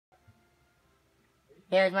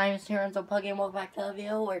Hey guys, my name is Terrence O'Puggy and welcome back to the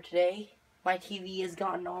video where today my TV has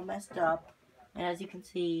gotten all messed up. And as you can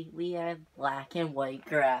see, we have black and white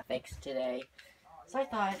graphics today. So I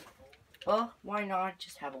thought, well, why not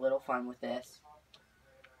just have a little fun with this?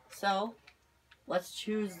 So, let's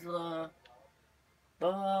choose the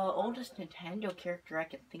oldest Nintendo character I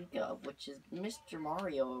can think of, which is Mr.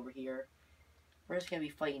 Mario over here. We're just going to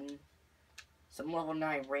be fighting some level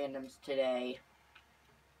 9 randoms today.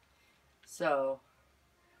 So,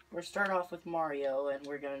 we're start off with Mario, and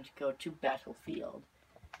we're going to go to Battlefield.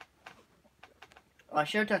 I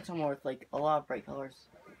should have done some more with, like, a lot of bright colors.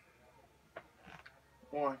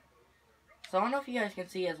 One. So, I don't know if you guys can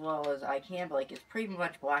see as well as I can, but, like, it's pretty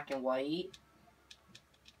much black and white.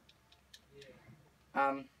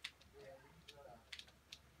 I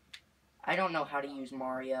don't know how to use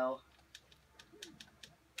Mario.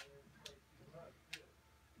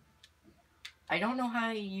 I don't know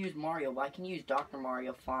how to use Mario, but I can use Dr.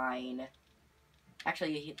 Mario fine.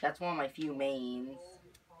 Actually, that's one of my few mains.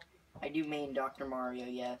 I do main Dr. Mario,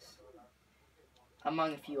 yes.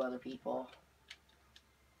 Among a few other people.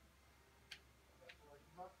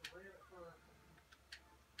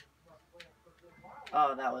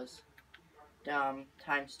 Oh, that was dumb.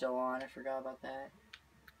 Time's still on. I forgot about that.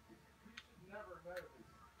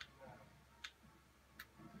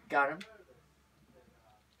 Got him.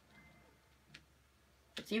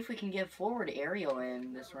 Let's see if we can get forward aerial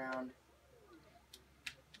in this round.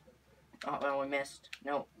 Oh, well, we missed.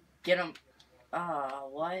 No. Get him.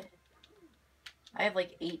 What? I have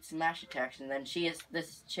like 8 smash attacks, and then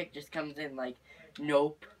this chick just comes in like,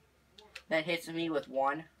 nope. Then hits me with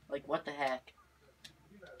 1. Like, what the heck?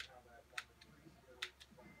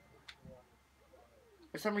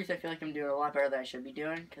 For some reason, I feel like I'm doing a lot better than I should be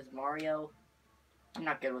doing, because Mario, I'm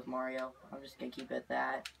not good with Mario. I'm just gonna keep it at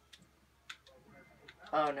that.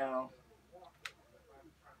 Oh, no.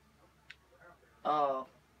 Oh.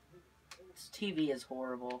 This TV is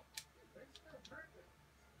horrible.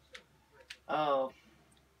 Oh.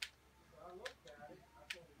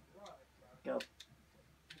 Go.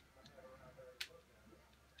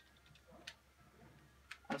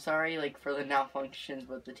 I'm sorry, like, for the malfunctions,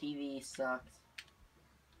 but the TV sucks.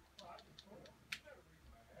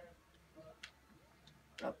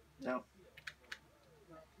 Oh, no.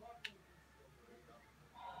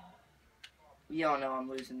 You all know I'm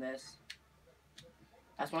losing this.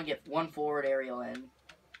 I just want to get 1 forward aerial in.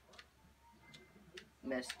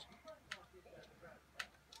 Missed.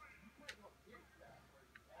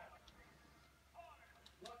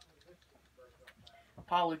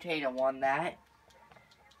 Palutena won that.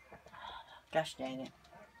 Gosh dang it.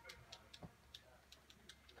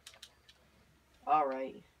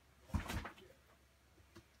 Alright.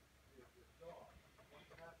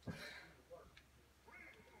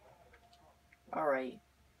 Alright.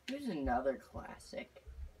 Here's another classic.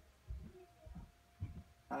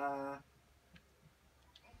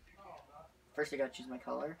 First I gotta choose my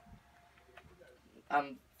color.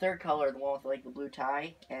 Third color, the one with like the blue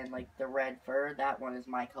tie and like the red fur, that one is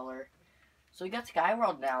my color. So we got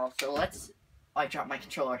Skyworld now, so let's... Oh, I dropped my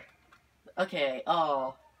controller. Okay,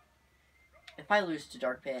 oh. If I lose to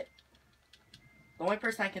Dark Pit. The only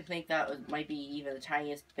person I can think that might be even the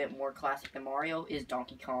tiniest bit more classic than Mario is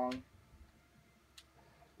Donkey Kong.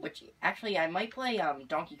 Which, actually, I might play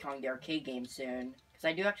Donkey Kong the arcade game soon. Because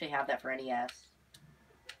I do actually have that for NES.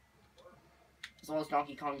 As well as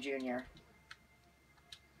Donkey Kong Jr.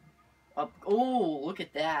 Oh, look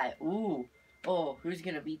at that. Ooh. Oh, who's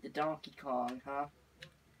gonna beat the Donkey Kong, huh?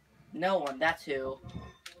 No one, that's who.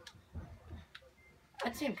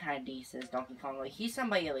 I'd say I'm kind of decent as Donkey Kong. Like, he's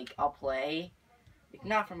somebody, like, I'll play. Like,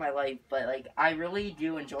 not for my life, but, like, I really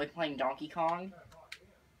do enjoy playing Donkey Kong.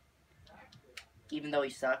 Even though he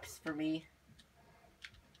sucks for me.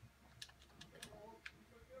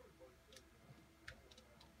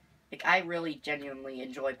 Like, I really genuinely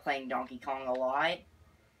enjoy playing Donkey Kong a lot.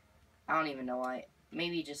 I don't even know why.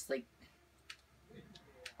 Maybe just, like...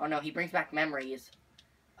 Oh, no, he brings back memories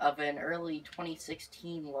of an early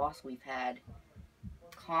 2016 loss we've had.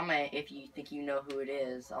 Comment if you think you know who it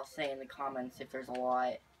is. I'll say in the comments if there's a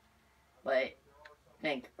lot. But,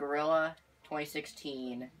 think, Gorilla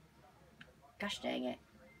 2016. Gosh dang it.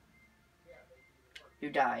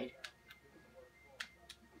 Who died?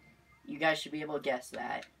 You guys should be able to guess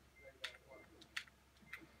that.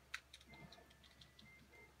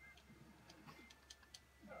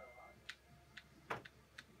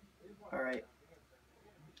 Alright.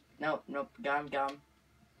 Nope, nope, got him.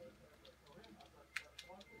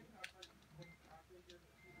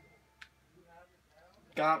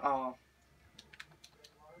 Oh.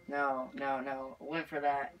 No. Went for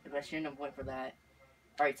that. I shouldn't have went for that.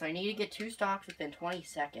 Alright, so I need to get 2 stocks within 20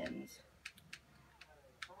 seconds.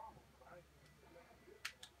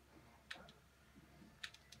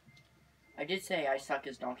 I did say I suck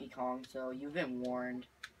as Donkey Kong, so you've been warned.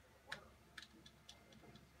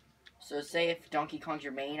 So say if Donkey Kong's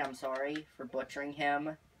your main, I'm sorry for butchering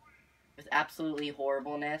him with absolutely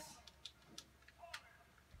horribleness.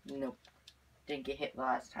 Nope. Didn't get hit the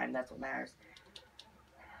last time, that's what matters.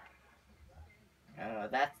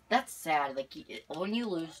 That's sad. Like, when you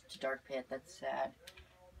lose to Dark Pit, that's sad.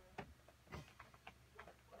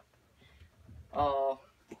 Oh.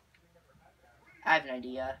 I have an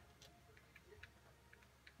idea.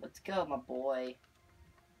 Let's go, my boy.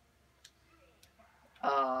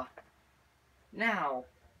 Now,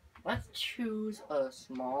 let's choose a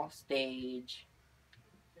small stage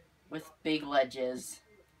with big ledges.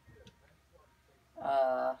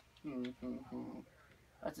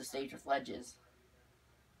 What's a stage with ledges?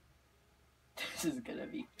 This is gonna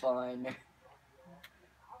be fun.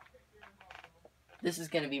 This is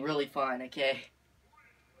gonna be really fun, okay?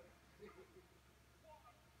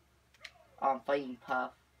 I'm fighting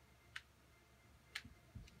Puff.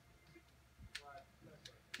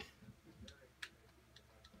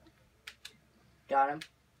 Got him.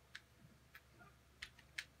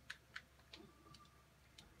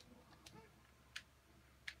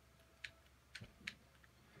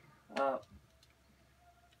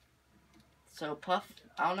 So Puff,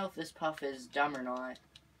 I don't know if this Puff is dumb or not,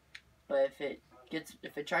 but if it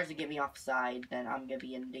tries to get me offside, then I'm gonna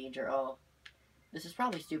be in danger. Oh, this is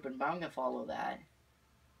probably stupid, but I'm gonna follow that.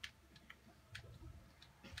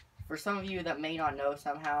 For some of you that may not know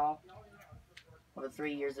somehow, over the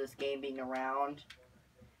 3 years of this game being around,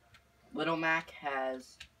 Little Mac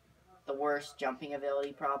has the worst jumping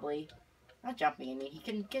ability, probably. Not jumping, I mean, he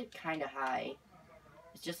can get kind of high.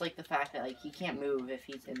 It's just like the fact that, like, he can't move if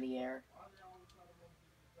he's in the air.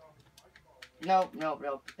 Nope.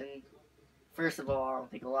 And first of all, I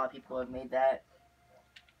don't think a lot of people have made that.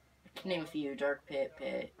 I can name a few. Dark Pit,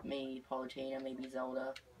 maybe Palutena, maybe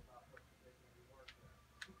Zelda.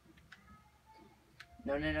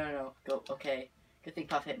 No. Go, okay. Good thing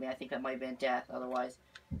Puff hit me. I think that might have been death, otherwise.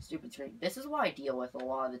 Stupid screen. This is what I deal with a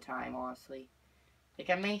lot of the time, honestly.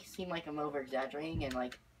 Like, I may seem like I'm over-exaggerating, and,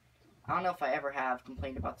 like, I don't know if I ever have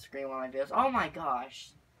complained about the screen on my videos. Oh my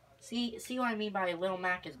gosh! See what I mean by Little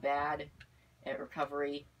Mac is bad at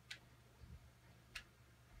recovery?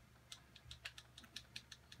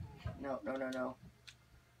 No.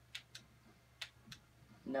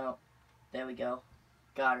 No. There we go.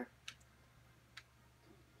 Got her.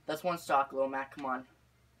 That's 1 stock, Little Mac. Come on.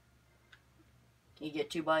 Can you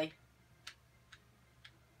get 2, buddy?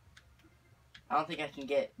 I don't think I can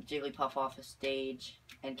get Jigglypuff off the stage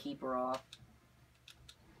and keep her off.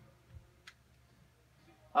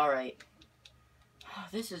 Alright.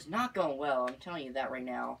 This is not going well, I'm telling you that right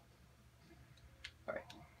now. Alright.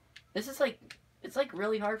 This is like, it's like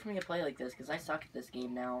really hard for me to play like this, because I suck at this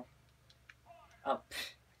game now. Oh.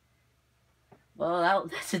 Well,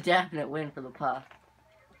 that's a definite win for the Puff.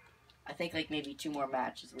 I think like maybe 2 more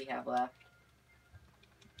matches we have left.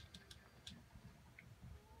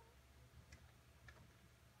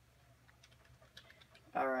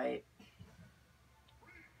 Alright.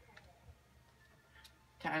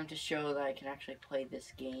 Time to show that I can actually play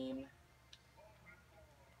this game.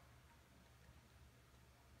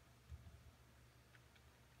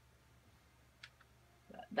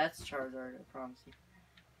 That's Charizard, I promise you.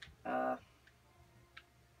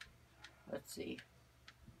 Let's see.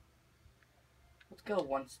 Let's go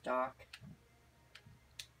 1 stock.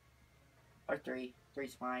 Or 3.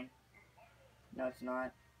 3's fine. No, it's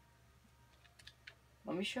not.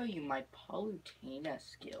 Let me show you my Palutena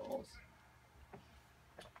skills.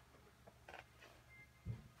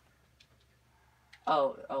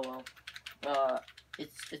 Oh well.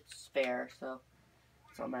 It's fair, so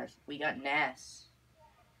it's all matters. We got Ness.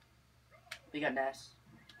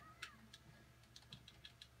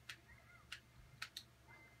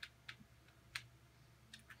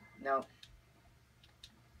 Nope.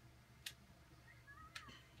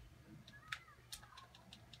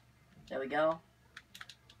 There we go.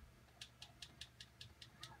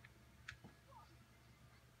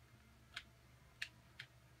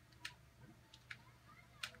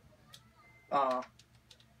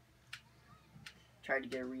 Tried to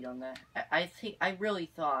get a read on that. I really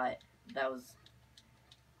thought that was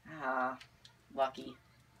lucky.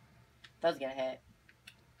 That was gonna hit.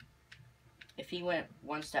 If he went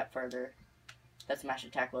 1 step further, that smash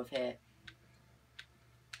attack would have hit.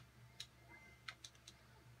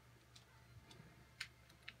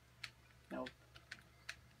 Nope.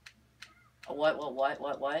 What?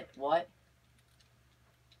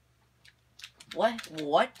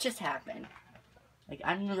 What just happened? Like,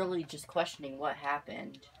 I'm really just questioning what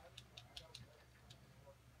happened.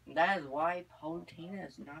 That is why Palutena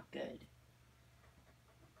is not good.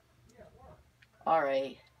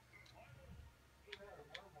 Alright.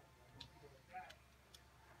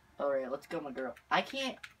 Alright, let's go, my girl. I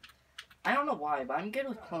don't know why, but I'm good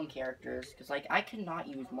with clone characters. Because, like, I cannot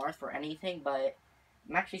use Mars for anything, but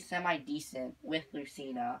I'm actually semi-decent with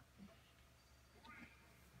Lucina.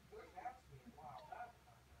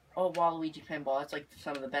 Oh, Waluigi Pinball. That's, like,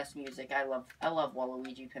 some of the best music. I love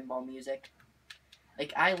Waluigi Pinball music.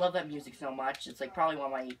 Like, I love that music so much. It's, like, probably one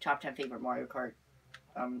of my top 10 favorite Mario Kart,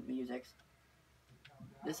 musics.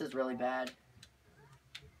 This is really bad.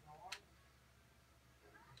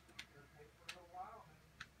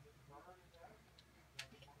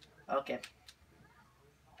 Okay.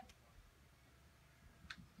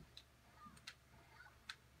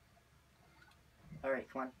 Alright,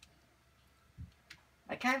 come on.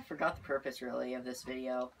 I kind of forgot the purpose, really, of this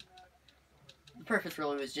video. The purpose,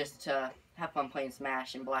 really, was just to have fun playing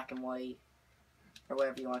Smash in black and white. Or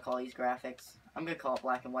whatever you want to call these graphics. I'm gonna call it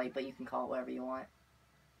black and white, but you can call it whatever you want.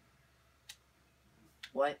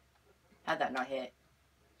 What? How'd that not hit?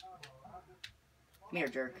 Come here,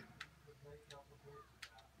 jerk.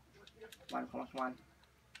 Come on, come on, come on.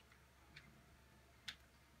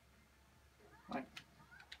 Come on.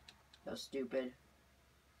 That was stupid.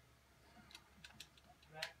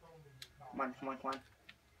 Come on, come on, come on.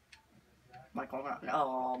 Come on, come on, come on.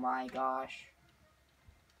 Oh my gosh.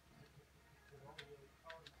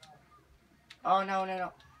 Oh, no, no,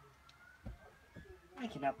 no. I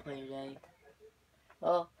cannot play today.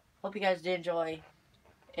 Well, hope you guys did enjoy.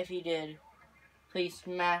 If you did, please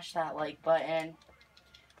smash that like button.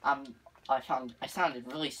 I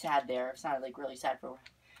sounded really sad there. I sounded like really sad for.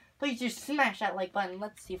 Please just smash that like button.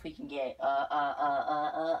 Let's see if we can get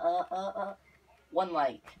 1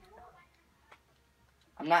 like.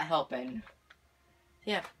 I'm not helping.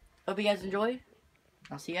 So yeah, hope you guys enjoyed.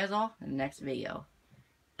 I'll see you guys all in the next video.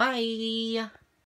 Bye.